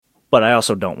but I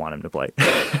also don't want him to play.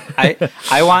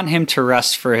 I want him to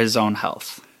rest for his own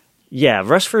health. Yeah,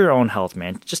 rest for your own health,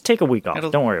 man. Just take a week off.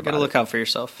 Don't worry about it. Gotta look out for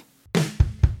yourself.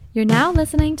 You're now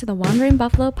listening to the Wandering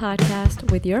Buffalo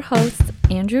podcast with your hosts,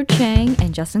 Andrew Chang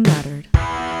and Justin Goddard.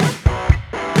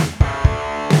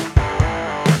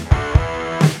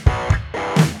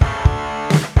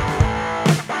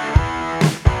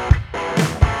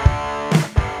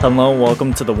 Hello,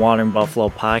 welcome to the Wandering Buffalo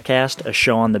podcast, a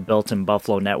show on the Built-in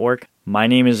Buffalo Network. My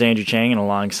name is Andrew Chang, and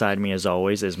alongside me, as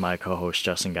always, is my co-host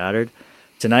Justin Goddard.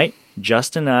 Tonight,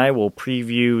 Justin and I will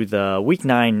preview the Week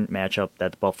 9 matchup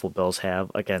that the Buffalo Bills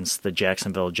have against the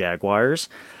Jacksonville Jaguars.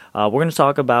 We're going to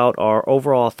talk about our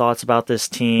overall thoughts about this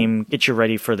team, get you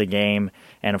ready for the game,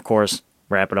 and of course,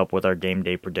 wrap it up with our game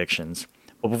day predictions.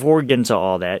 But before we get into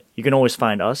all that, you can always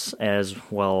find us as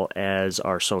well as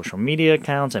our social media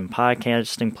accounts and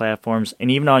podcasting platforms, and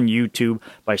even on YouTube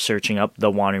by searching up the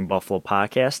Wandering Buffalo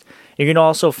podcast. You can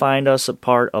also find us a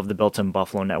part of the Built-in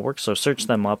Buffalo Network, so search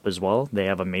them up as well. They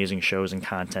have amazing shows and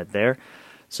content there.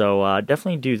 So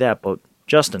definitely do that. But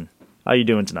Justin, how you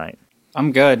doing tonight?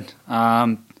 I'm good.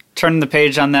 Turning the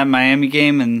page on that Miami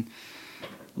game and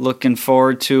looking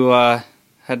forward to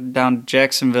heading down to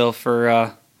Jacksonville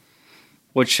for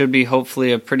what should be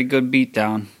hopefully a pretty good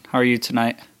beatdown. How are you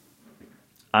tonight?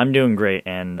 I'm doing great,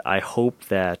 and I hope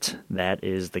that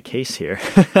is the case here.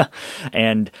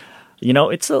 And, you know,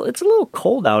 it's a little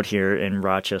cold out here in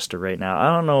Rochester right now.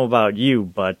 I don't know about you,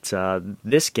 but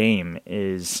this game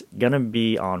is going to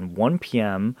be on 1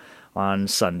 p.m. on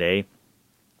Sunday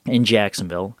in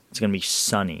Jacksonville. It's going to be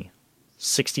sunny,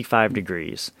 65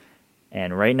 degrees.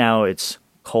 And right now it's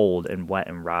cold and wet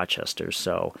in Rochester,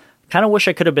 so kind of wish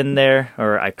I could have been there,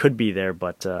 or I could be there,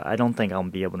 but I don't think I'll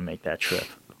be able to make that trip.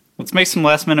 Let's make some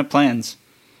last-minute plans.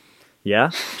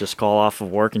 Yeah? Just call off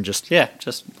of work and just... Yeah,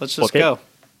 let's just go.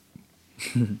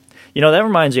 You know, that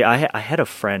reminds me, I had a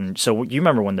friend, so you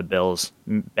remember when the Bills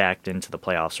backed into the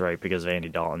playoffs, right, because of Andy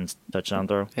Dalton's touchdown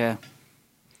throw? Yeah.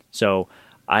 So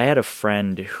I had a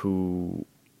friend who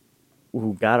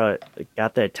got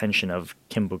the attention of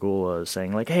Kim Pegula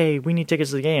saying, like, hey, we need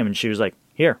tickets to the game, and she was like,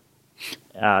 here.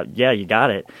 Yeah, you got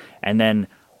it. And then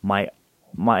my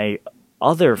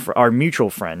our mutual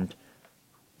friend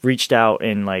reached out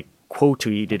and like quote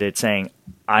tweeted it saying,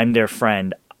 I'm their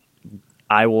friend.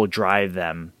 I will drive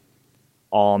them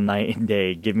all night and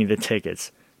day. Give me the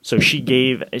tickets. So she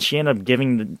ended up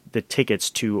giving the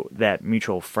tickets to that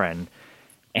mutual friend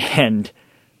and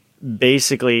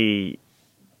basically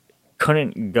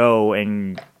couldn't go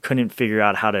and couldn't figure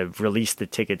out how to release the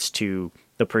tickets to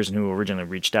the person who originally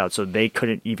reached out, so they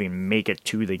couldn't even make it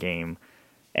to the game,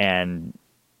 and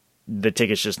the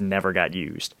tickets just never got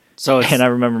used. And I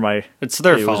remember it's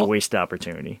their fault. It was a wasted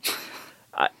opportunity.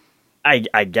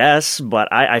 I guess,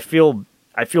 but I feel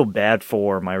bad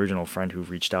for my original friend who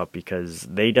reached out because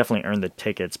they definitely earned the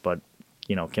tickets, but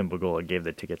you know, Kim Pegula gave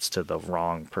the tickets to the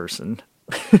wrong person.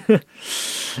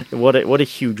 What a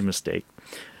huge mistake.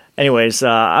 Anyways,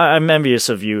 I'm envious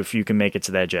of you if you can make it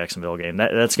to that Jacksonville game.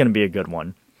 That's going to be a good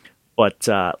one. But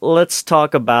let's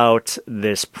talk about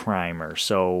this primer.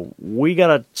 So we got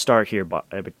to start here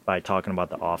by talking about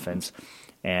the offense.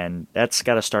 And that's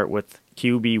got to start with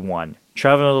QB1,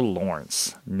 Trevor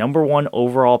Lawrence, number 1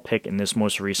 overall pick in this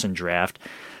most recent draft.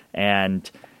 And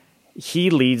he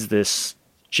leads this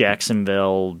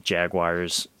Jacksonville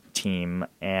Jaguars team.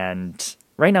 And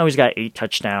right now he's got 8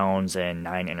 touchdowns and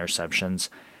 9 interceptions,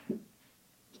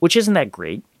 which isn't that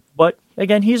great, but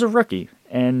again, he's a rookie,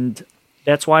 and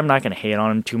that's why I'm not going to hate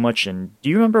on him too much. And do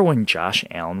you remember when Josh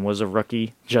Allen was a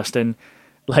rookie, Justin?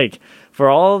 Like, for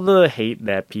all the hate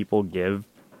that people give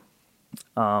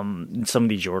some of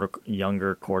these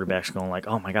younger quarterbacks going like,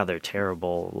 oh my God, they're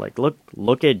terrible. Like,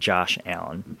 look at Josh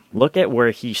Allen. Look at where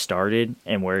he started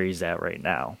and where he's at right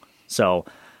now. So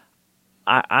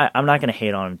I'm not going to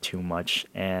hate on him too much.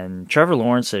 And Trevor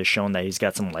Lawrence has shown that he's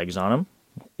got some legs on him,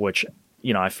 which,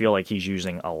 you know, I feel like he's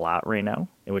using a lot right now,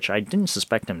 which I didn't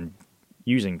suspect him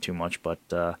using too much, but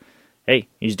hey,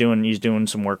 he's doing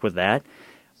some work with that.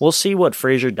 We'll see what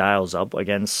Frazier dials up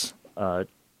against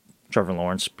Trevor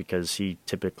Lawrence, because he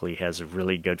typically has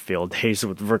really good field days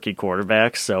with rookie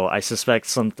quarterbacks, so I suspect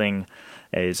something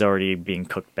is already being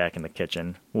cooked back in the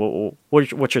kitchen.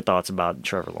 What's your thoughts about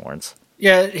Trevor Lawrence?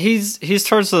 Yeah, he's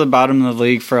towards the bottom of the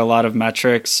league for a lot of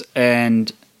metrics,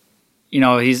 and you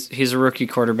know, he's a rookie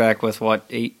quarterback with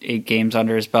eight games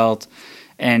under his belt.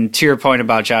 And to your point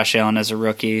about Josh Allen as a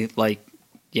rookie, like,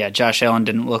 yeah, Josh Allen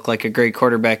didn't look like a great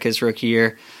quarterback his rookie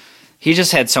year. He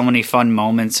just had so many fun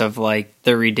moments of like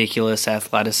the ridiculous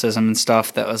athleticism and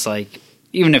stuff that was like,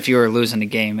 even if you were losing a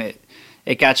game,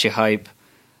 it got you hype.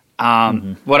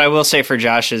 What I will say for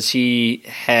Josh is he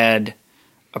had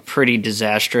a pretty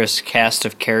disastrous cast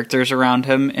of characters around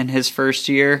him in his first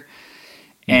year.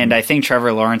 And I think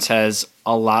Trevor Lawrence has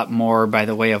a lot more by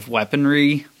the way of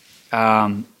weaponry.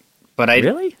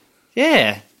 Really?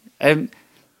 Yeah.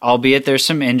 Albeit there's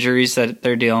some injuries that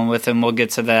they're dealing with, and we'll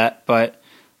get to that. But,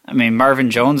 I mean,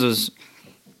 Marvin Jones was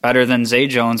better than Zay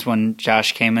Jones when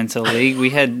Josh came into the league.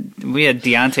 We had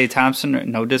Deontay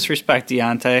Thompson. No disrespect,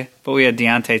 Deontay, but we had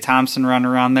Deontay Thompson running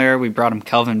around there. We brought him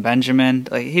Kelvin Benjamin.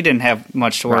 Like, he didn't have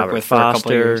much to work Robert with Foster. for a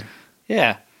couple of years.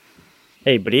 Yeah.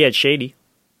 Hey, but he had Shady.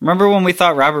 Remember when we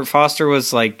thought Robert Foster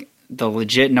was like the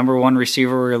legit number one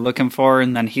receiver we were looking for,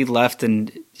 and then he left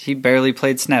and he barely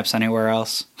played snaps anywhere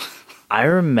else? I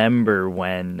remember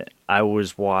when I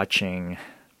was watching,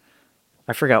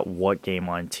 I forgot what game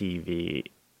on TV.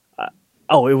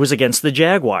 It was against the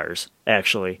Jaguars,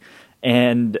 actually.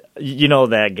 And you know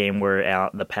that game where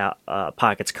the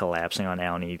pocket's collapsing on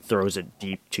Allen, he throws it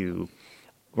deep to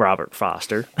Robert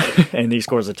Foster, and he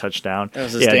scores a touchdown. That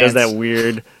was his dance. Does that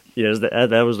weird. Yeah,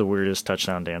 that was the weirdest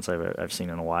touchdown dance I've seen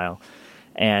in a while.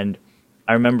 And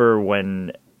I remember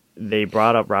when they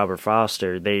brought up Robert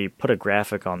Foster, they put a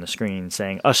graphic on the screen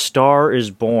saying, "A star is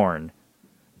born."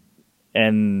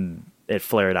 And it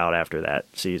flared out after that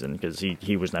season because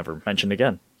he was never mentioned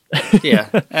again. Yeah,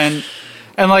 and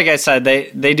like I said,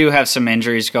 they do have some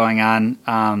injuries going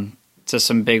on to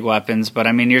some big weapons, but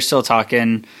I mean, you're still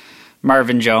talking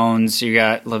Marvin Jones. You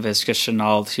got Laviska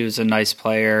Shenault, who's a nice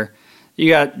player. You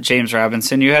got James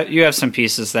Robinson. You have some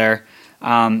pieces there,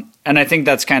 and I think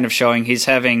that's kind of showing. He's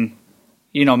having,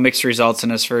 mixed results in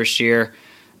his first year,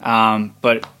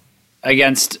 but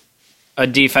against a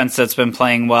defense that's been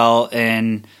playing well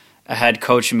and a head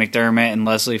coach McDermott and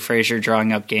Leslie Frazier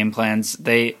drawing up game plans,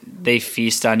 they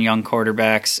feast on young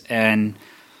quarterbacks. And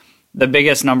the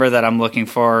biggest number that I'm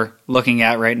looking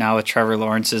at right now with Trevor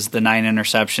Lawrence is the 9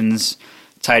 interceptions,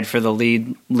 tied for the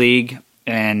league,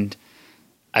 and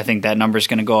I think that number is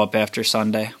going to go up after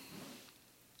Sunday.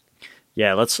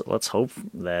 Yeah, let's hope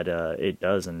that it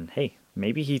does. And hey,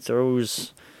 maybe he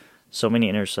throws so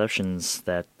many interceptions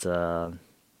that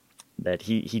that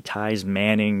he ties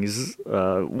Manning's.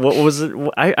 What was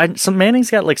it? Some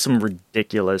Manning's got like some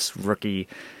ridiculous rookie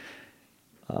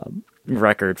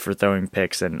record for throwing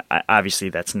picks, and obviously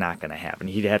that's not going to happen.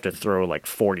 He'd have to throw like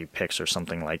 40 picks or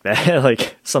something like that,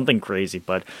 like something crazy.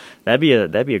 But that'd be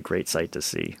a great sight to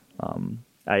see.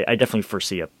 I definitely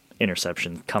foresee a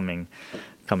interception coming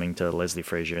to Leslie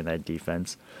Frazier in that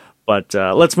defense. But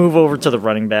let's move over to the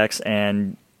running backs,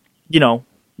 and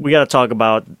we got to talk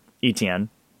about Etienne.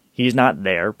 He's not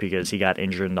there because he got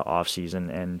injured in the offseason.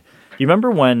 And you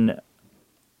remember when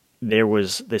there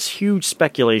was this huge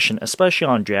speculation, especially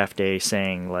on draft day,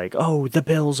 saying like, oh, the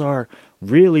Bills are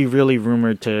really, really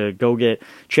rumored to go get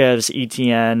Travis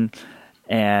Etienne.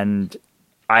 And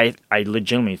I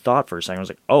legitimately thought for a second, I was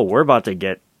like, oh, we're about to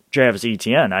get Travis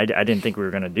Etienne. I didn't think we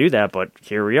were going to do that, but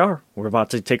here we are. We're about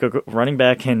to take a running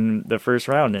back in the first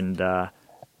round, and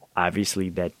obviously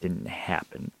that didn't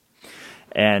happen.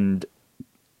 And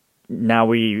now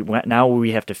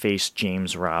we have to face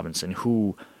James Robinson,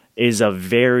 who is a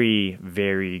very,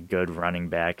 very good running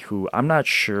back, who I'm not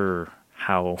sure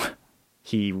how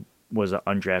he was an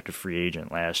undrafted free agent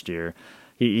last year.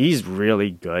 He's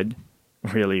really good,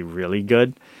 really, really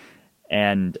good,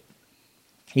 and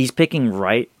he's picking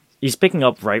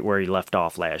up right where he left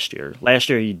off last year. Last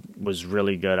year he was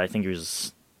really good. I think he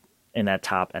was in that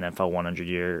top NFL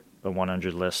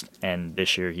 100 list, and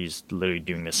this year he's literally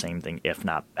doing the same thing, if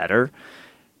not better.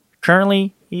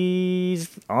 Currently,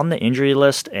 he's on the injury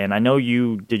list, and I know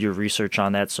you did your research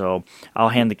on that, so I'll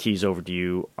hand the keys over to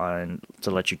you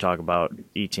to let you talk about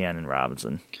Etienne and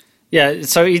Robinson. Yeah,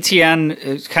 so Etienne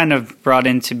is kind of brought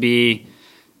in to be,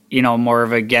 more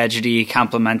of a gadgety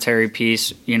complementary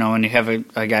piece. When you have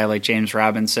a guy like James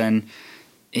Robinson,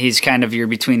 he's kind of your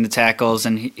between the tackles,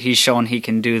 and he's shown he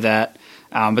can do that.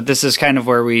 But this is kind of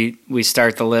where we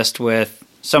start the list with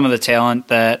some of the talent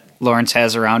that Lawrence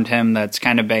has around him that's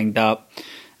kind of banged up.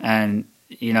 And,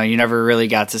 you never really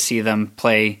got to see them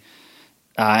play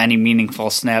any meaningful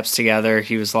snaps together.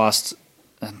 He was lost,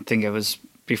 I think it was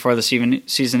before the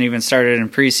season even started in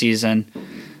preseason.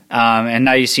 And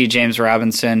now you see James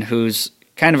Robinson, who's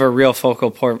kind of a real focal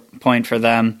point for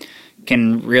them,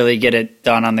 can really get it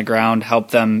done on the ground, help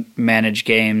them manage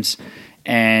games.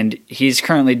 And he's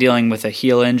currently dealing with a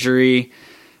heel injury.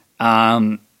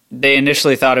 They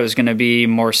initially thought it was going to be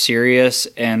more serious,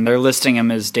 and they're listing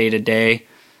him as day-to-day.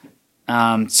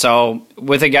 So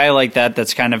with a guy like that,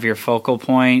 that's kind of your focal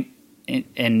point.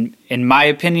 In my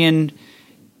opinion,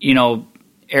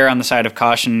 err on the side of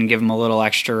caution and give him a little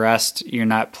extra rest. You're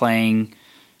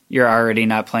already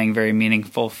not playing very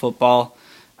meaningful football.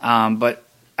 But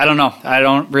I don't know. I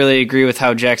don't really agree with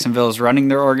how Jacksonville is running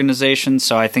their organization,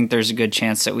 so I think there's a good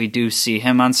chance that we do see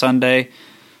him on Sunday.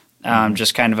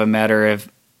 Just kind of a matter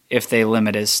of if they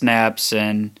limit his snaps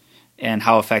and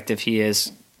how effective he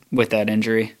is with that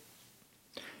injury.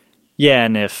 Yeah,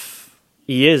 and if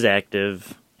he is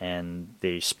active and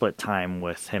they split time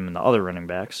with him and the other running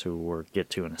backs, who we'll get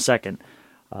to in a second,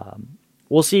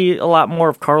 we'll see a lot more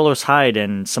of Carlos Hyde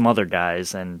and some other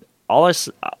guys. And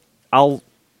I'll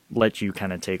let you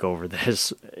kind of take over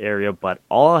this area, but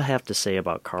all I have to say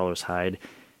about Carlos Hyde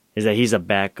is that he's a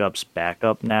backup's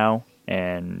backup now,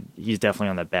 and he's definitely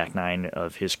on the back nine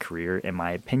of his career, in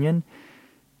my opinion.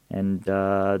 And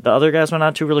the other guys we're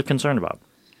not too really concerned about.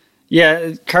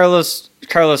 Yeah, Carlos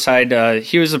Hyde,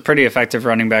 he was a pretty effective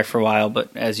running back for a while, but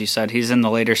as you said, he's in the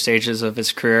later stages of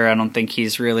his career. I don't think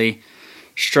he's really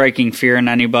striking fear in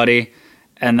anybody.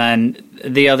 And then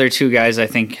the other two guys, I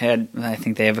think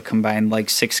they have a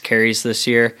combined 6 carries this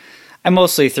year. I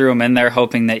mostly threw them in there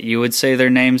hoping that you would say their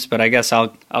names, but I guess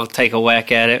I'll take a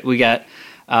whack at it. We got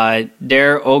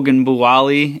Dare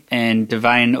Ogunbowale and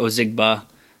Divine Ozigba.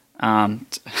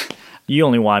 You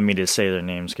only wanted me to say their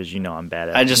names because I'm bad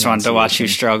at it. I just wanted to watch you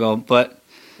struggle, but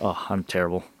I'm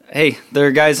terrible. Hey,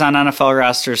 they're guys on NFL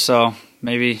rosters, so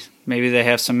maybe they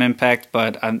have some impact,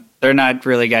 but they're not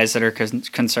really guys that are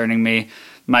concerning me.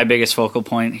 My biggest focal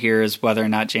point here is whether or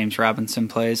not James Robinson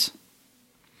plays.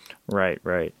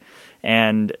 Right.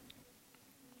 And,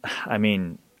 I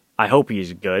mean, I hope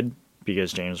he's good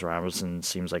because James Robinson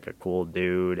seems like a cool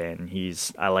dude, and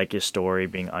I like his story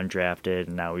being undrafted,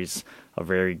 and now he's a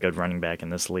very good running back in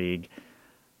this league.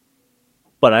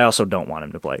 But I also don't want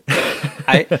him to play.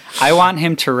 I want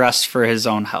him to rest for his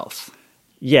own health.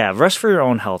 Yeah, rest for your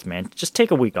own health, man. Just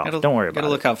take a week off. Don't worry about it.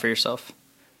 Gotta look out for yourself.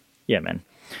 Yeah, man.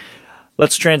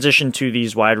 Let's transition to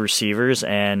these wide receivers,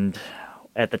 and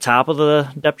at the top of the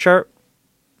depth chart,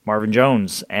 Marvin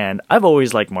Jones. And I've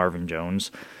always liked Marvin Jones.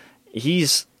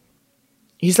 He's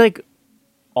like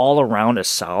all around a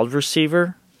solid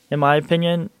receiver, in my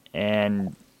opinion.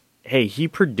 And hey, he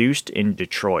produced in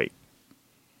Detroit.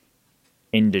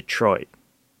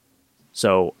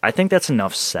 So I think that's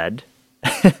enough said.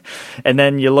 And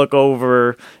then you look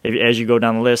over, as you go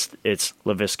down the list, it's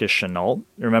Laviska Shenault.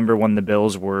 Remember when the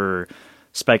Bills were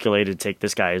speculated to take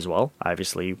this guy as well?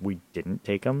 Obviously, we didn't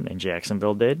take him, and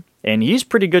Jacksonville did. And he's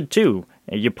pretty good, too.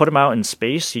 You put him out in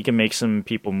space, he can make some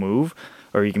people move,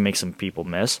 or he can make some people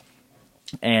miss.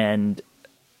 And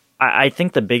I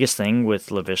think the biggest thing with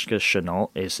Laviska Shenault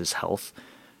is his health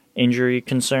injury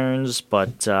concerns,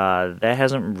 but that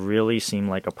hasn't really seemed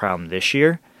like a problem this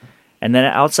year. And then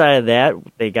outside of that,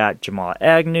 they got Jamal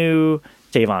Agnew,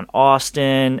 Tavon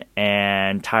Austin,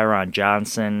 and Tyron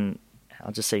Johnson.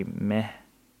 I'll just say meh.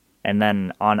 And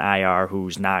then on IR,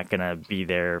 who's not going to be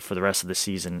there for the rest of the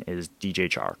season, is DJ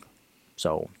Chark.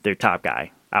 So their top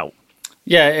guy out.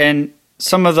 Yeah, and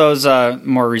some of those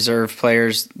more reserve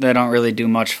players, they don't really do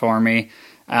much for me.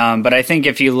 But I think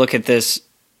if you look at this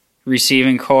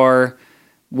receiving core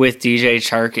with DJ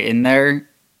Chark in there,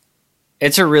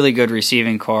 it's a really good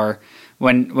receiving core.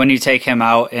 When you take him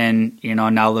out and,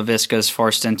 now Laviska's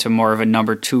forced into more of a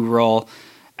number 2 role,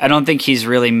 I don't think he's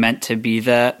really meant to be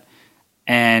that.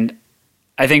 And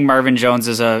I think Marvin Jones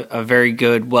is a very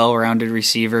good, well-rounded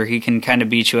receiver. He can kind of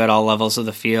beat you at all levels of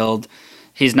the field.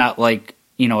 He's not like,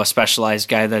 a specialized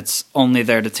guy that's only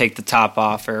there to take the top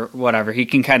off or whatever. He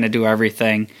can kind of do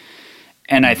everything.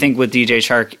 And I think with DJ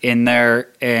Chark in there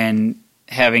and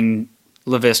having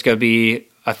Laviska be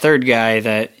a third guy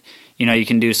that, you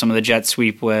can do some of the jet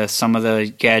sweep with, some of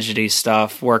the gadgety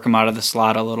stuff, work him out of the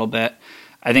slot a little bit.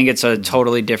 I think it's a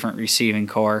totally different receiving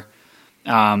core.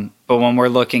 But when we're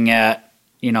looking at,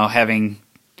 having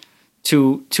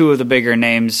two of the bigger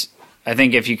names, I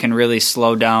think if you can really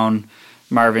slow down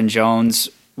Marvin Jones,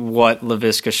 what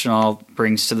Laviska Shenault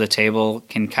brings to the table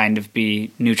can kind of be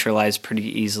neutralized pretty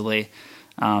easily.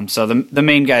 So the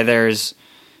main guy there is,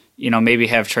 maybe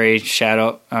have Trey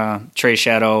Shadow,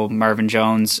 Marvin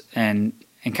Jones, and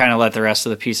kind of let the rest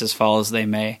of the pieces fall as they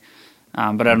may.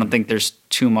 But I don't think there's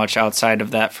too much outside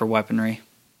of that for weaponry.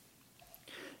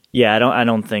 Yeah, I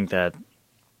don't think that.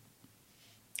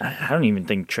 I don't even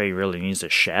think Trey really needs to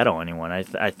shadow anyone.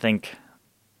 I think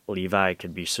Levi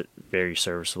could be very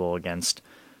serviceable against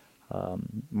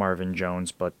Marvin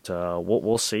Jones, but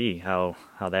we'll see how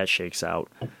that shakes out.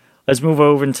 Let's move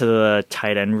over into the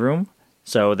tight end room.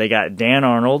 So they got Dan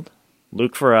Arnold,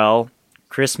 Luke Farrell,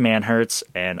 Chris Manhertz,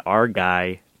 and our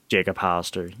guy, Jacob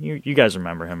Hollister. You guys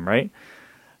remember him, right?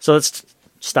 So let's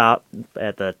start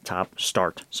at the top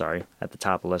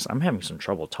of the list. I'm having some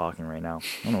trouble talking right now.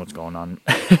 I don't know what's going on.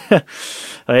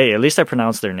 Hey, at least I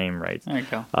pronounced their name right. There you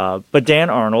go. But Dan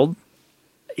Arnold,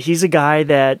 he's a guy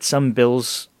that some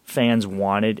Bills fans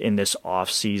wanted in this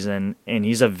offseason, and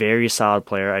he's a very solid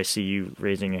player. I see you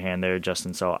raising your hand there,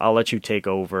 Justin, so I'll let you take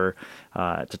over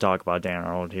to talk about Dan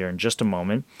Arnold here in just a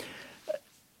moment.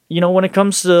 When it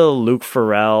comes to Luke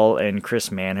Farrell and Chris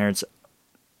Manhertz,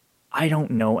 I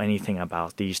don't know anything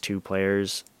about these two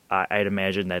players. I'd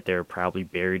imagine that they're probably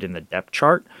buried in the depth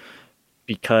chart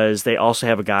because they also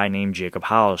have a guy named Jacob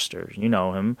Hollister. You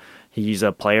know him. He's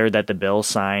a player that the Bills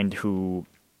signed who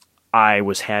I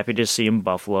was happy to see in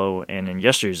Buffalo. And in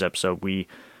yesterday's episode,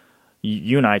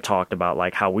 you and I talked about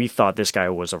like how we thought this guy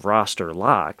was a roster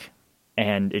lock.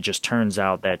 And it just turns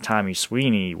out that Tommy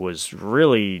Sweeney was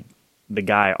really the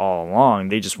guy all along.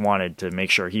 They just wanted to make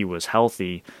sure he was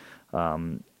healthy.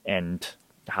 And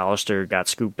Hollister got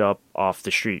scooped up off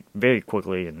the street very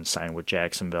quickly and signed with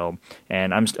Jacksonville.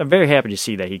 And I'm very happy to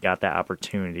see that he got that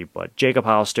opportunity. But Jacob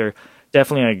Hollister,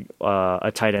 definitely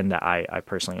a tight end that I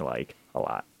personally like a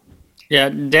lot. Yeah,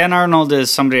 Dan Arnold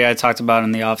is somebody I talked about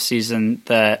in the offseason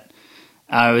that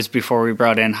it was before we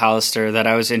brought in Hollister that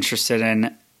I was interested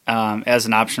in as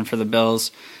an option for the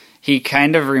Bills. He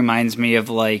kind of reminds me of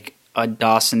like a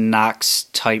Dawson Knox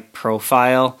type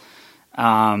profile.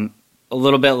 A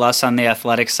little bit less on the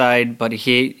athletic side, but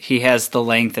he has the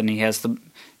length and he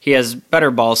has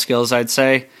better ball skills, I'd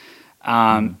say.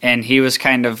 And he was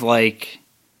kind of like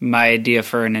my idea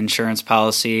for an insurance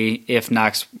policy if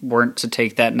Knox weren't to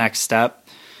take that next step.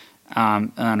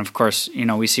 And of course,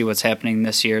 we see what's happening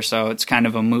this year, so it's kind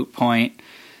of a moot point.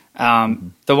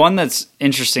 The one that's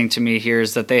interesting to me here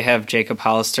is that they have Jacob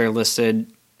Hollister listed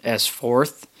as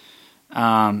fourth.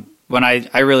 When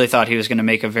I really thought he was going to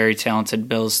make a very talented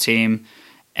Bills team.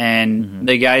 And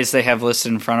the guys they have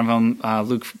listed in front of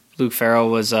him, Luke Farrell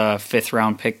was a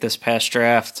 5th-round pick this past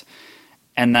draft.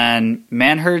 And then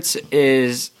Manhertz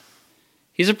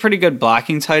he's a pretty good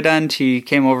blocking tight end. He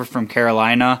came over from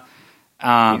Carolina. He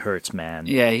hurts, man.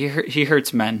 Yeah, he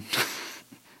hurts men.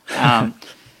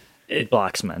 It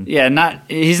blocks men. Yeah,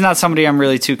 he's not somebody I'm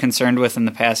really too concerned with in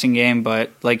the passing game,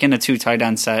 but like in a 2 tight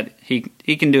end set, he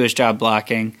can do his job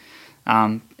blocking.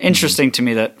 Interesting to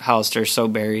me that Hollister's so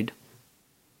buried.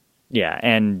 Yeah,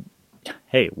 and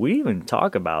hey, we even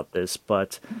talk about this,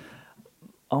 but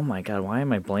oh my God, why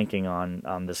am I blanking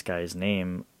on this guy's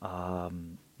name?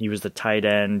 He was the tight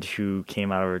end who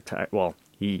came out of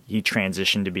he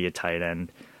transitioned to be a tight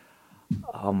end.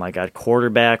 Oh my God,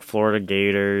 quarterback, Florida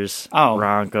Gators,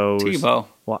 Broncos. Tebow.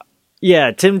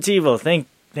 Yeah, Tim Tebow.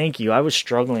 Thank you. I was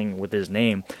struggling with his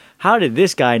name. How did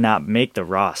this guy not make the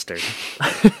roster?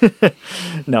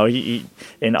 No, he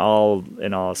in all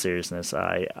seriousness,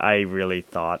 I really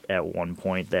thought at one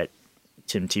point that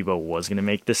Tim Tebow was going to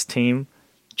make this team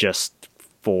just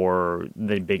for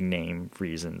the big name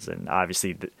reasons. And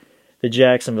obviously the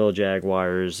Jacksonville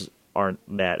Jaguars aren't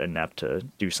that inept to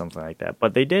do something like that.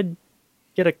 But they did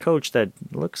get a coach that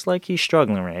looks like he's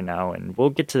struggling right now, and we'll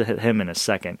get to him in a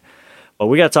second. But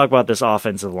we got to talk about this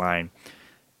offensive line.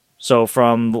 So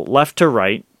from left to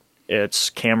right, it's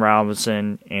Cam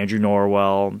Robinson, Andrew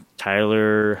Norwell,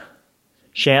 Tyler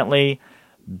Shantley,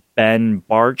 Ben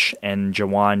Barch, and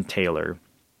Jawan Taylor.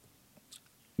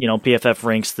 PFF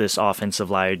ranks this offensive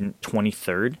line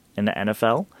 23rd in the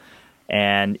NFL.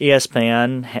 And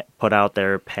ESPN put out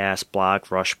their pass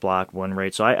block, rush block, win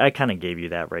rate. So I kind of gave you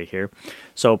that right here.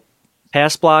 So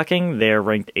pass blocking, they're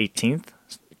ranked 18th,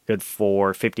 good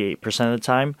for 58% of the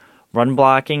time. Run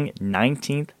blocking,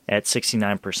 19th at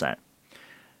 69%.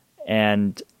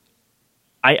 And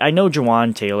I know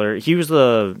Jawan Taylor. He was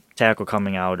the tackle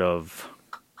coming out of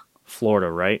Florida,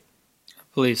 right? I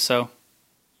believe so.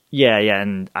 Yeah,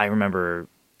 and I remember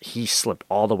he slipped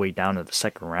all the way down to the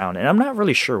second round. And I'm not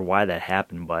really sure why that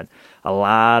happened, but a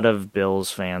lot of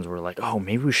Bills fans were like, oh,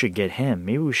 maybe we should get him.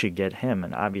 Maybe we should get him.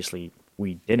 And obviously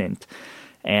we didn't.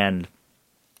 And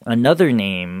another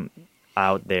name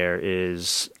out there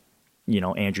is,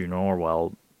 Andrew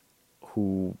Norwell,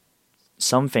 who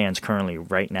some fans currently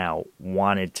right now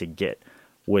wanted to get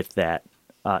with that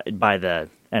by the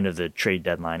end of the trade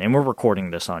deadline. And we're recording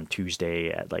this on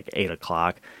Tuesday at like 8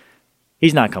 o'clock.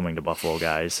 He's not coming to Buffalo,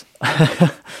 guys.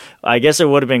 I guess it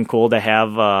would have been cool to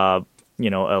have,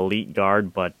 elite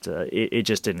guard, but it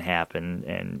just didn't happen,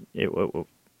 and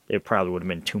it probably would have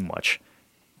been too much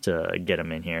to get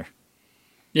him in here.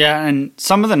 Yeah, and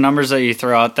some of the numbers that you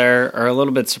throw out there are a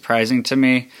little bit surprising to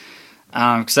me,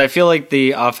 because I feel like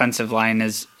the offensive line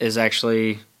is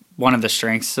actually one of the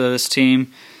strengths of this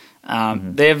team.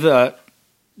 They have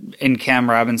in Cam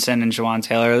Robinson and Jawan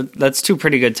Taylor. That's two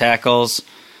pretty good tackles.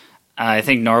 I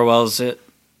think Norwell's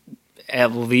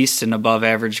at least an above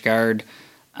average guard.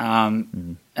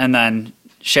 And then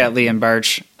Shatley and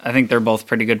Barch, I think they're both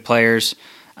pretty good players.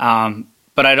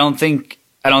 But I don't think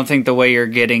the way you're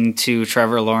getting to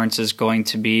Trevor Lawrence is going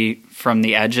to be from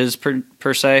the edges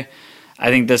per se. I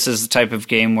think this is the type of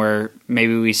game where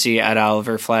maybe we see Ed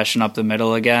Oliver flashing up the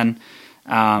middle again.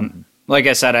 Like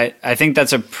I said, I think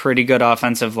that's a pretty good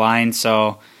offensive line,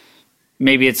 so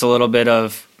maybe it's a little bit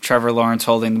of Trevor Lawrence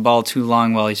holding the ball too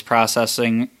long while he's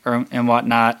processing and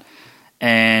whatnot.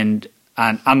 And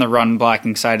on the run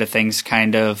blocking side of things,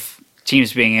 kind of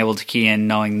teams being able to key in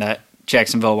knowing that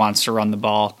Jacksonville wants to run the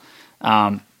ball.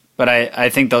 But I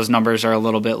think those numbers are a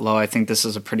little bit low. I think this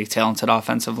is a pretty talented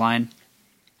offensive line.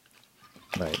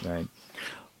 Right.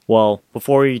 Well,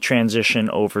 before we transition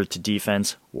over to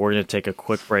defense, we're going to take a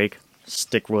quick break.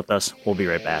 Stick with us. We'll be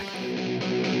right back.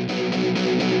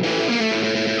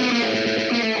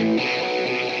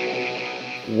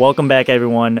 Welcome back,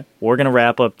 everyone. We're going to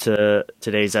wrap up to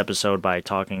today's episode by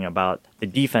talking about the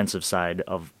defensive side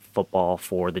of football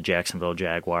for the Jacksonville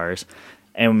Jaguars.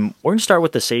 And we're going to start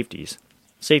with the safeties.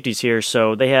 Safeties here.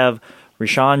 So they have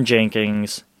Rashawn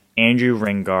Jenkins, Andrew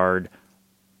Ringard,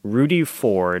 Rudy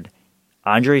Ford,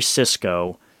 Andre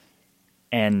Cisco,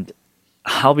 and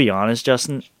I'll be honest,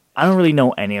 Justin, I don't really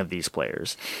know any of these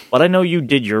players, but I know you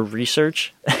did your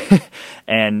research,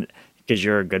 and because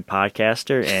you're a good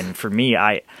podcaster, and for me,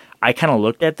 I kind of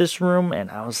looked at this room and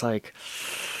I was like,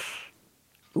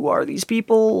 who are these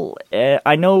people?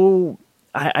 I know,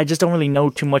 I just don't really know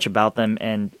too much about them,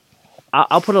 and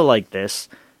I'll put it like this.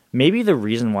 Maybe the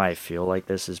reason why I feel like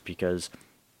this is because,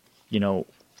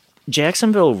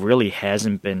 Jacksonville really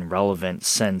hasn't been relevant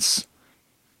since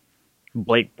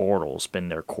Blake Bortles been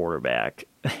their quarterback.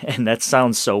 And that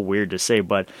sounds so weird to say,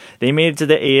 but they made it to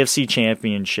the AFC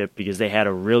Championship because they had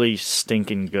a really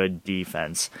stinking good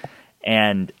defense.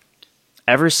 And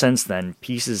ever since then,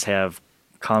 pieces have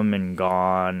come and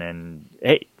gone. And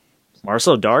hey,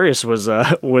 Marcel Darius was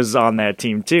on that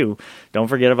team too. Don't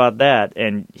forget about that.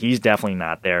 And he's definitely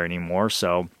not there anymore.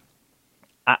 So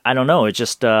I don't know. It's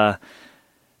just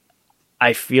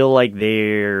I feel like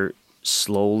they're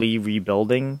slowly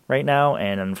rebuilding right now,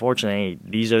 and unfortunately,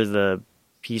 these are the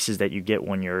pieces that you get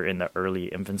when you're in the early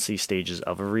infancy stages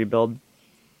of a rebuild,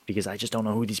 because I just don't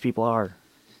know who these people are.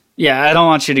 Yeah, I don't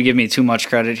want you to give me too much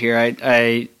credit here.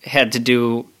 I had to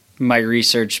do my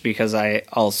research because I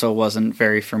also wasn't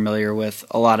very familiar with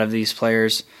a lot of these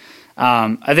players.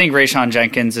 I think Rashawn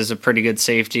Jenkins is a pretty good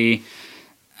safety.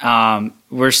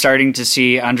 We're starting to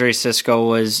see Andre Cisco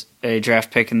was a draft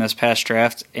pick in this past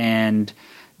draft, and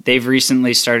they've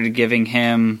recently started giving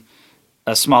him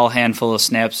a small handful of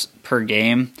snaps per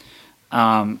game.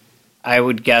 I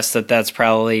would guess that that's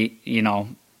probably,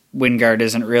 Wingard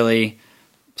isn't really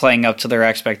playing up to their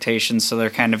expectations, so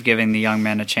they're kind of giving the young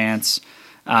man a chance.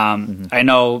 I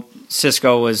know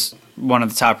Cisco was one of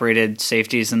the top-rated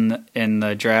safeties in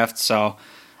the draft, so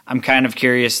I'm kind of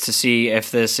curious to see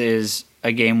if this is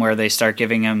a game where they start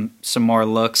giving him some more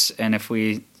looks, and if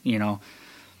we,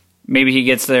 maybe he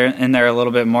gets in there a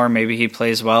little bit more, maybe he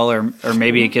plays well, or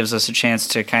maybe it gives us a chance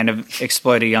to kind of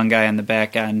exploit a young guy in the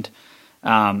back end.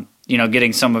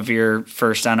 Getting some of your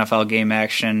first NFL game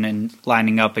action and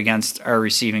lining up against our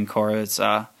receiving core, it's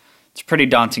a pretty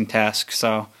daunting task.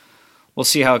 So we'll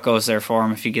see how it goes there for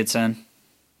him if he gets in.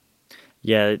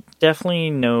 Yeah,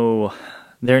 definitely no.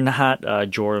 They're not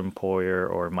Jordan Poyer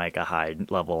or Micah Hyde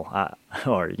level,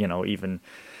 or even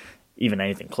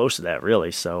anything close to that,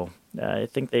 really. So I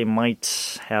think they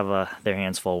might have their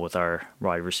hands full with our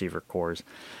wide receiver cores.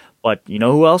 But you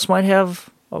know who else might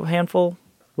have a handful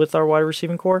with our wide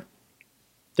receiving core?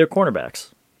 Their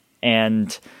cornerbacks.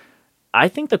 And I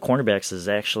think the cornerbacks is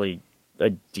actually a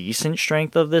decent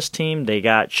strength of this team. They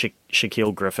got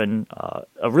Shaquille Griffin,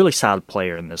 a really solid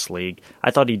player in this league.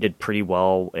 I thought he did pretty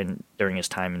well during his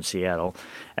time in Seattle.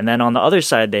 And then on the other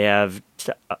side, they have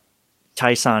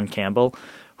Tyson Campbell,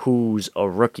 who's a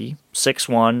rookie,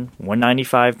 6'1",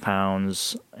 195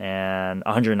 pounds, and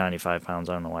 195 pounds.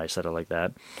 I don't know why I said it like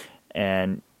that.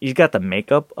 And he's got the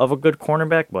makeup of a good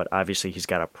cornerback, but obviously he's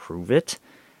got to prove it.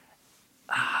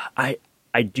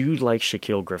 I do like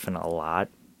Shaquille Griffin a lot.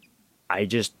 I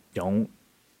just don't.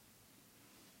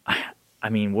 I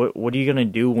mean, what are you gonna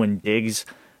do when Diggs,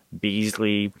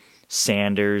 Beasley,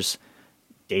 Sanders,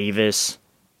 Davis,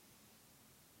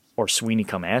 or Sweeney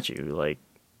come at you?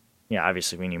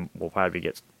 Obviously Sweeney will probably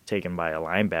get taken by a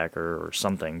linebacker or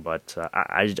something, but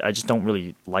I just don't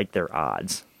really like their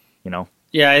odds.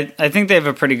 Yeah, I think they have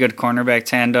a pretty good cornerback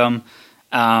tandem.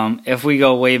 If we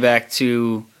go way back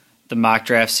to the mock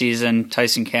draft season,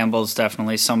 Tyson Campbell is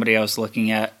definitely somebody I was looking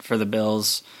at for the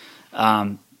Bills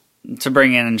to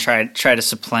bring in and try to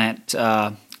supplant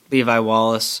Levi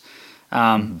Wallace.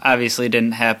 Obviously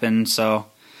didn't happen, so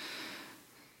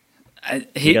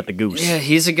he got the goose. Yeah,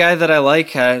 he's a guy that I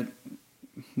like.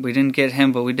 We didn't get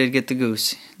him, but we did get the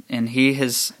goose, and he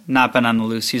has not been on the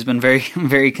loose. He's been very,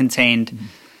 very contained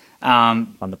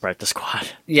on the practice squad.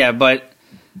 Yeah, but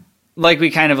like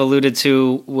we kind of alluded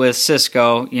to with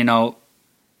Cisco, you know,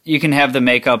 you can have the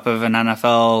makeup of an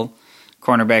NFL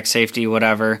cornerback, safety,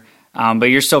 whatever, but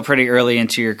you're still pretty early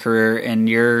into your career, and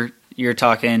you're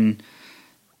talking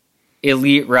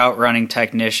elite route running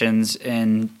technicians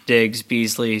in Diggs,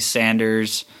 Beasley,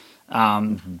 Sanders,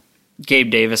 Gabe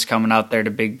Davis coming out there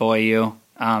to big boy you.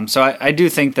 So I do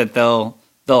think that they'll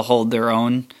hold their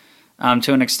own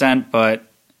to an extent, but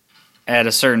at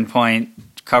a certain point,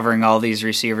 covering all these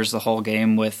receivers the whole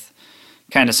game with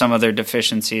kind of some of their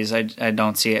deficiencies, I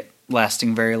don't see it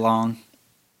lasting very long.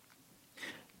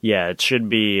 Yeah, it should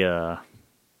be.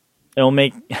 It'll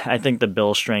make. I think the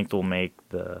Bill strength will make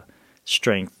the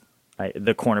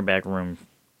cornerback room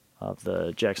of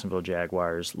the Jacksonville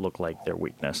Jaguars look like their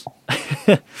weakness.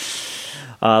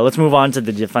 Let's move on to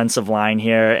the defensive line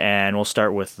here, and we'll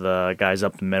start with the guys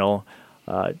up the middle.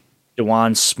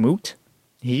 Dewan Smoot,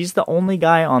 he's the only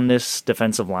guy on this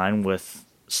defensive line with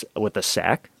a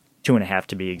sack, 2.5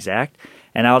 to be exact.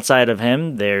 And outside of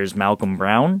him, there's Malcolm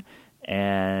Brown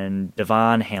and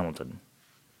Devon Hamilton.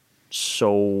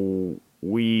 So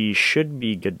we should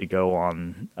be good to go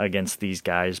on against these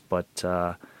guys, but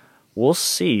we'll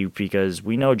see, because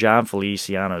we know John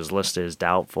Feliciano is listed as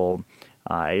doubtful.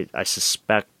 I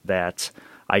suspect that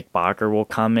Ike Bacher will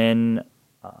come in.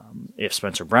 If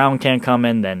Spencer Brown can't come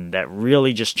in, then that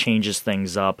really just changes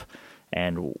things up,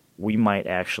 and we might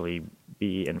actually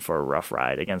be in for a rough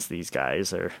ride against these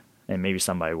guys, and maybe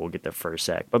somebody will get their first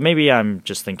sack. But maybe I'm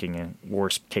just thinking a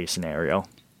worst case scenario.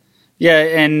 Yeah,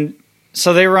 and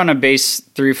so they run a base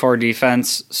 3-4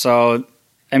 defense. So,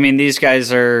 I mean, these guys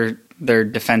they're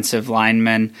defensive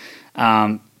linemen,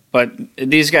 but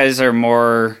these guys are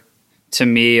more, to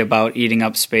me, about eating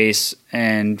up space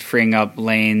and freeing up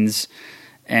lanes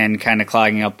and kind of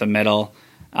clogging up the middle.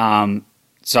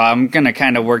 So I'm going to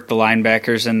kind of work the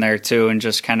linebackers in there too and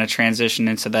just kind of transition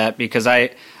into that, because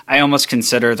I almost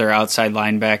consider their outside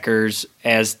linebackers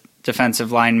as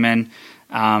defensive linemen.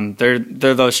 They're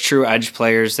those true edge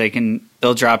players.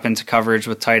 They'll drop into coverage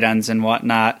with tight ends and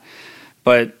whatnot.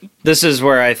 But this is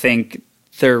where I think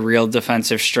their real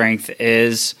defensive strength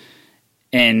is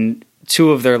in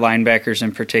two of their linebackers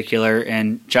in particular,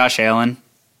 and Josh Allen,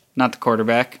 not the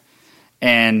quarterback,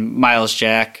 and Miles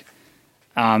Jack.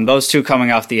 Those two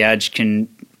coming off the edge can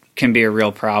be a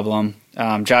real problem.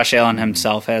 Josh Allen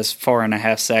himself has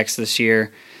 4.5 sacks this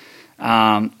year.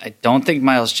 I don't think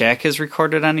Miles Jack has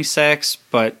recorded any sacks,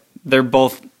 but they're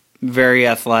both very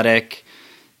athletic.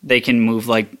 They can move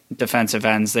like defensive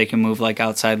ends. They can move like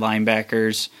outside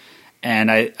linebackers.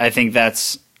 And I think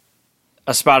that's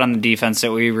a spot on the defense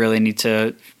that we really need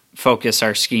to focus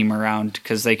our scheme around,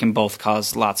 because they can both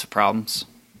cause lots of problems.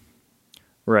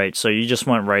 Right, so you just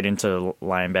went right into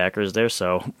linebackers there,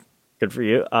 so good for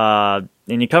you. And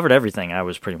you covered everything I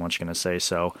was pretty much going to say.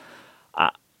 So,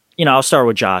 I'll start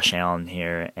with Josh Allen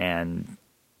here, and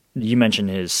you mentioned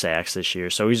his sacks this year,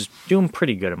 so he's doing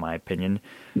pretty good in my opinion.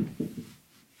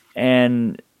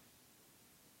 And,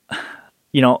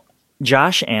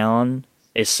 Josh Allen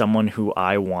is someone who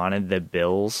I wanted the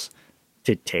Bills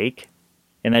to take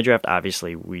in that draft.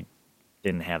 Obviously, we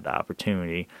didn't have the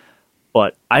opportunity,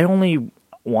 but I only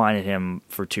wanted him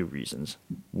for 2 reasons.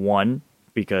 One,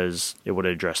 because it would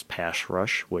have addressed pass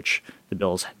rush, which the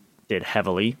Bills did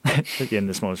heavily in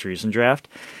this most recent draft,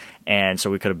 and so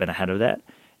we could have been ahead of that.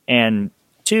 And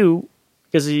 2,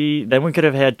 because then we could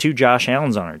have had 2 Josh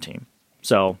Allens on our team.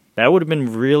 So that would have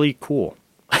been really cool.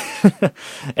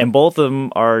 And both of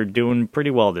them are doing pretty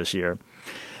well this year.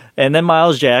 And then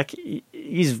Miles Jack,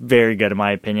 he's very good in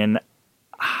my opinion.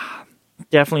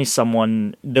 Definitely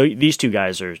someone, these 2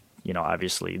 guys are,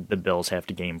 obviously the Bills have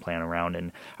to game plan around.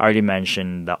 And I already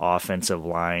mentioned the offensive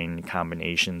line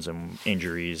combinations and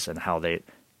injuries and how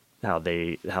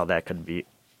that could be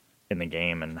in the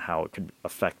game and how it could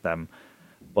affect them.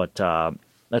 But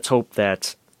let's hope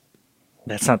that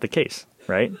that's not the case,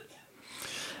 right?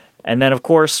 And then, of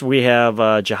course, we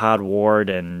have Jihad Ward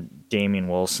and Damian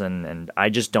Wilson, and I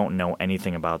just don't know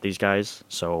anything about these guys,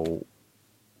 so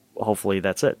hopefully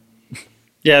that's it.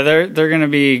 Yeah, they're going to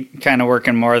be kind of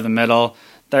working more of the middle.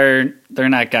 They're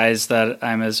not guys that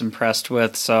I'm as impressed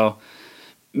with, so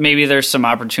maybe there's some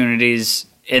opportunities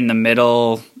in the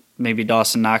middle maybe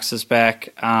Dawson Knox is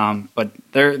back. But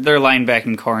their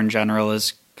linebacking core in general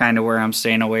is kind of where I'm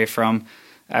staying away from.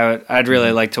 I'd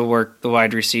really like to work the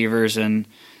wide receivers and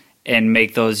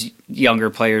make those younger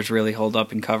players really hold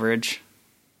up in coverage.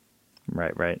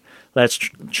 Right. Let's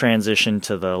transition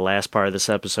to the last part of this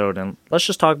episode, and let's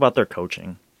just talk about their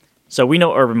coaching. So we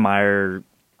know Urban Meyer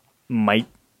might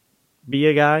be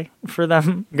a guy for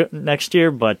them next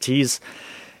year, but he's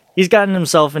gotten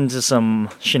himself into some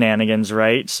shenanigans,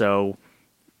 right? So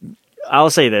I'll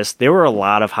say this. There were a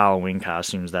lot of Halloween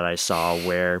costumes that I saw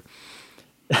where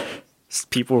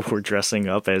people were dressing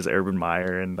up as Urban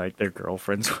Meyer and like their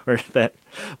girlfriends were that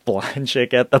blonde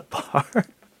chick at the bar.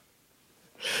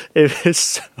 It was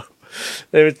so...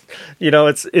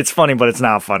 it's funny, but it's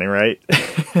not funny, right?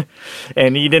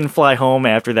 And he didn't fly home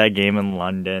after that game in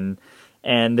London.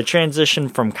 And the transition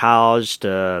from college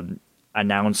to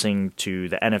announcing to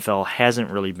the NFL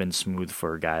hasn't really been smooth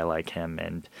for a guy like him.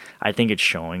 And I think it's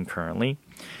showing currently.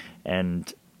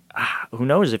 And who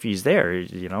knows if he's there,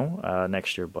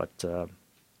 next year. But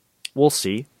we'll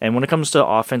see. And when it comes to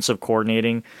offensive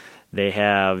coordinating, they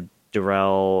have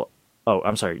Darrell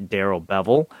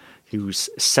Bevell, who's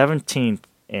 17th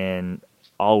in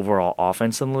overall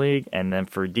offense in the league. And then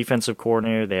for defensive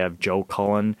coordinator, they have Joe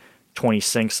Cullen,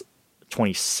 26th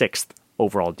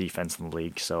overall defense in the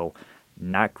league. So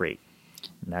not great.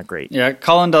 Yeah,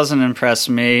 Cullen doesn't impress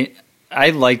me.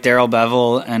 I like Darrell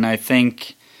Bevell, and I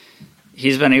think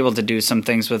he's been able to do some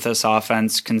things with this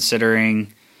offense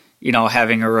considering,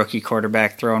 having a rookie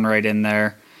quarterback thrown right in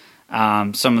there.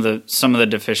 Some of the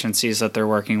deficiencies that they're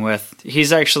working with.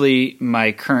 He's actually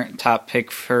my current top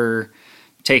pick for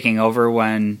taking over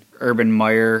when Urban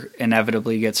Meyer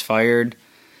inevitably gets fired.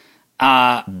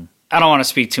 I don't want to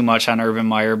speak too much on Urban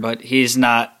Meyer, but he's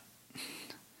not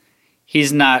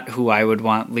who I would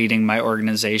want leading my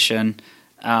organization.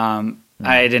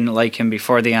 I didn't like him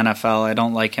before the NFL. I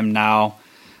don't like him now.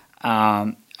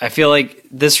 I feel like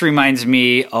this reminds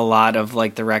me a lot of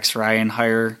like the Rex Ryan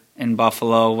hire in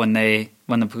Buffalo when the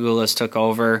Pagulas took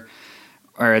over,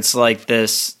 or it's like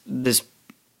this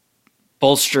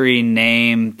bolstery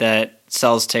name that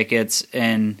sells tickets,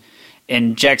 and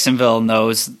Jacksonville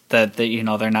knows that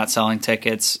they're not selling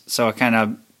tickets, so it kind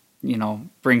of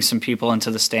brings some people into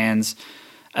the stands.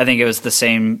 I think it was the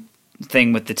same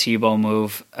thing with the Tebow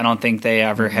move. I don't think they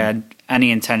ever had any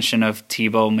intention of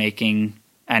Tebow making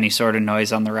any sort of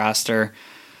noise on the roster.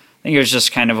 I think it was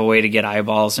just kind of a way to get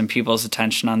eyeballs and people's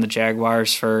attention on the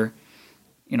Jaguars for,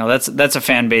 that's a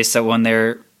fan base that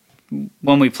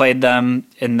when we played them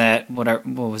in that, what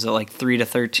was it, like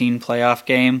 3-13 playoff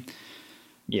game?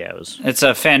 Yeah, it's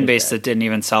a fan base that didn't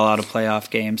even sell out a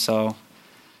playoff game. So,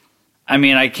 I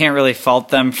mean, I can't really fault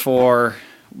them for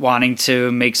wanting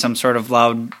to make some sort of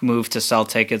loud move to sell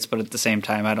tickets, but at the same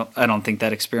time, I don't think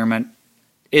that experiment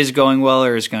is going well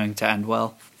or is going to end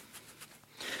well.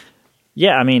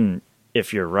 Yeah, I mean,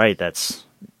 if you're right, that's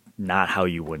not how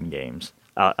you win games.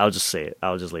 I'll just say it.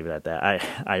 I'll just leave it at that.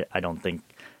 I don't think...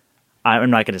 I'm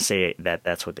not going to say that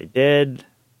that's what they did,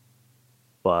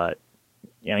 but,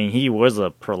 I mean, he was a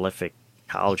prolific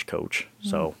college coach,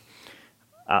 so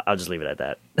I'll just leave it at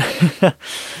that.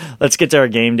 Let's get to our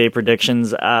game day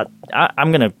predictions. I'm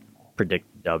going to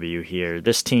predict W here.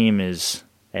 This team is,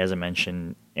 as I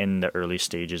mentioned, in the early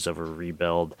stages of a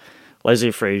rebuild.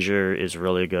 Leslie Frazier is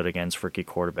really good against rookie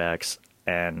quarterbacks,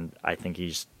 and I think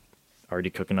he's already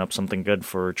cooking up something good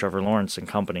for Trevor Lawrence and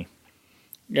company.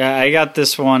 Yeah, I got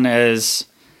this one as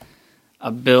a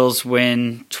Bills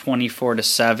win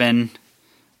 24-7.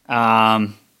 I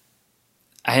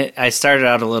started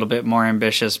out a little bit more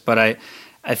ambitious, but I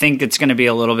think it's going to be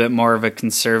a little bit more of a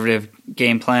conservative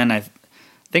game plan. I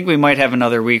think we might have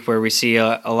another week where we see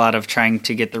a lot of trying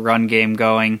to get the run game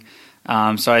going.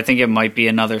 So I think it might be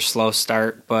another slow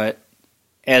start, but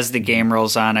as the game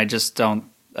rolls on, I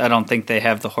don't think they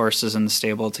have the horses in the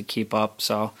stable to keep up.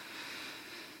 So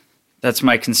that's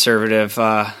my conservative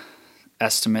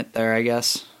estimate there, I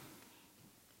guess.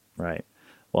 Right.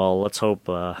 Well, let's hope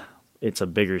it's a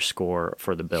bigger score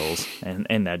for the Bills and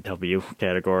in that W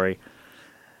category.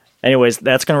 Anyways,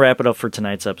 that's going to wrap it up for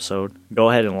tonight's episode. Go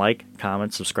ahead and like,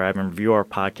 comment, subscribe, and review our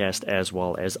podcast as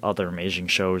well as other amazing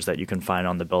shows that you can find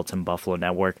on the Built-in Buffalo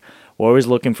Network. We're always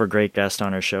looking for great guests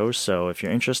on our shows, so if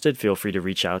you're interested, feel free to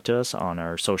reach out to us on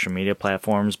our social media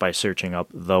platforms by searching up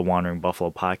the Wandering Buffalo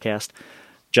Podcast.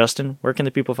 Justin, where can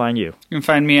the people find you? You can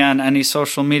find me on any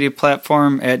social media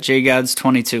platform at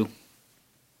jgods22.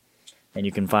 And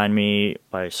you can find me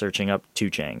by searching up Two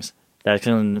Changs. That's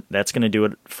gonna do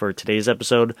it for today's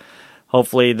episode.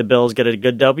 Hopefully the Bills get a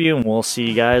good W, and we'll see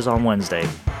you guys on Wednesday.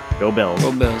 Go Bills.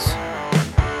 Go Bills.